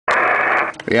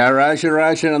Yeah,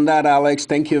 Roger on that, Alex.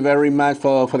 Thank you very much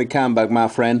for the comeback, my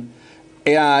friend.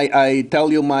 Yeah, I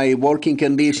tell you my working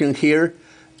condition here.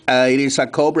 It is a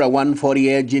Cobra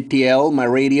 148 GTL, my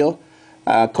radio.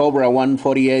 Cobra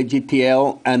 148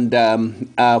 GTL and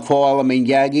 4-element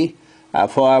Yagi,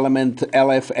 4-element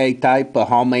LFA type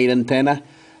homemade antenna.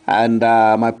 And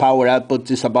my power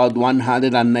output is about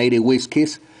 180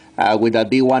 whiskeys with a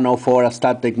D104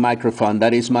 static microphone.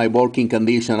 That is my working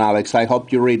condition, Alex. I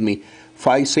hope you read me.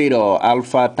 50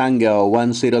 Alpha Tango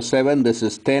 107. This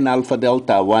is 10 Alpha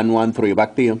Delta 113.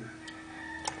 Back to you.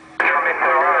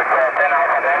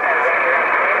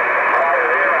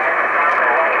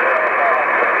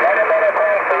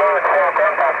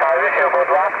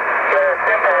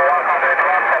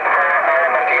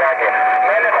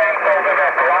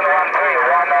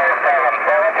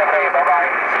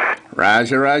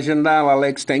 Roger now,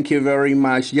 Alex. Thank you very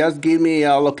much. Just give me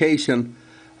a location.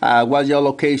 What's your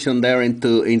location there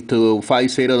into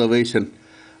 50 division?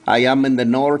 I am in the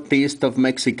northeast of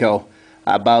Mexico,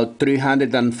 about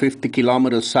 350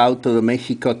 kilometers south of the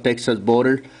Mexico-Texas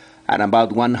border, and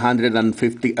about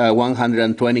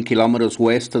 120 kilometers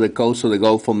west of the coast of the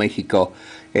Gulf of Mexico,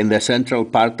 in the central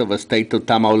part of the state of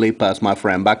Tamaulipas, my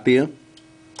friend. Back to you.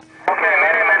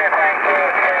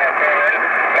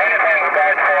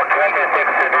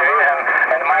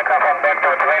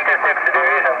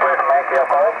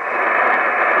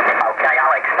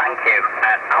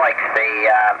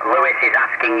 Lewis is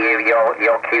asking you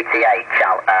your QTH,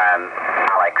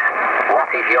 Alex. What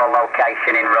is your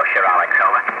location in Russia, Alex?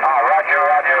 Over. Roger.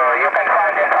 You can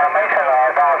find information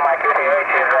about my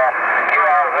QTH is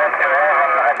QRZ11,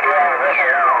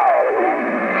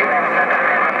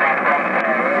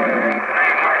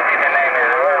 The name is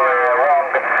really wrong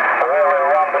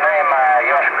name,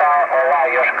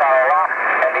 Yoshkar-Ola,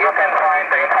 and you can find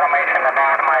the information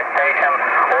about my station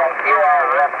on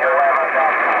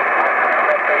QRZ11.com.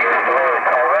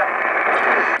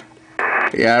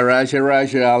 Yeah, Roger,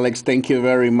 Alex. Thank you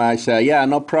very much. Yeah,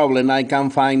 no problem. I can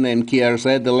find in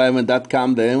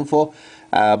QRZ11.com the info,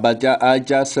 but I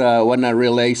just want to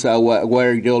realize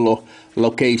where your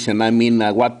location, I mean,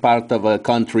 what part of a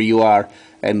country you are,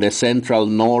 in the central,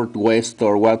 northwest,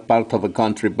 or what part of a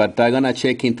country, but I'm going to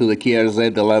check into the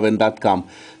QRZ11.com.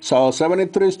 So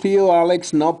 73 to you,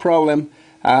 Alex, no problem.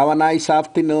 Have a nice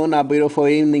afternoon, a beautiful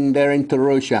evening there into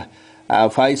Russia.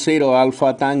 50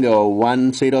 Alpha Tango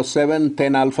 107,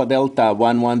 10 Alpha Delta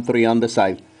 113 on the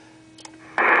side.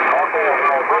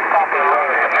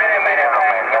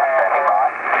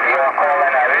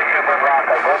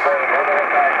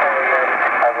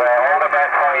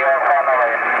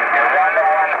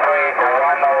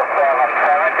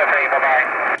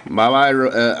 Bye-bye,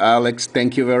 Alex.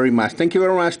 Thank you very much. Thank you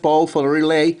very much, Paul, for the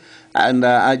relay. And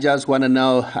I just want to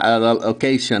know the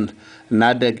location,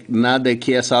 not the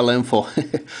QSL info.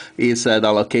 Is the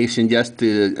location just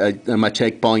to my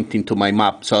checkpoint into my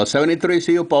map. So 73,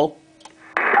 see you, Paul.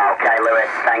 Okay, Lewis.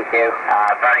 Thank you.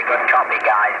 Very good copy,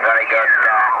 guys. Very good.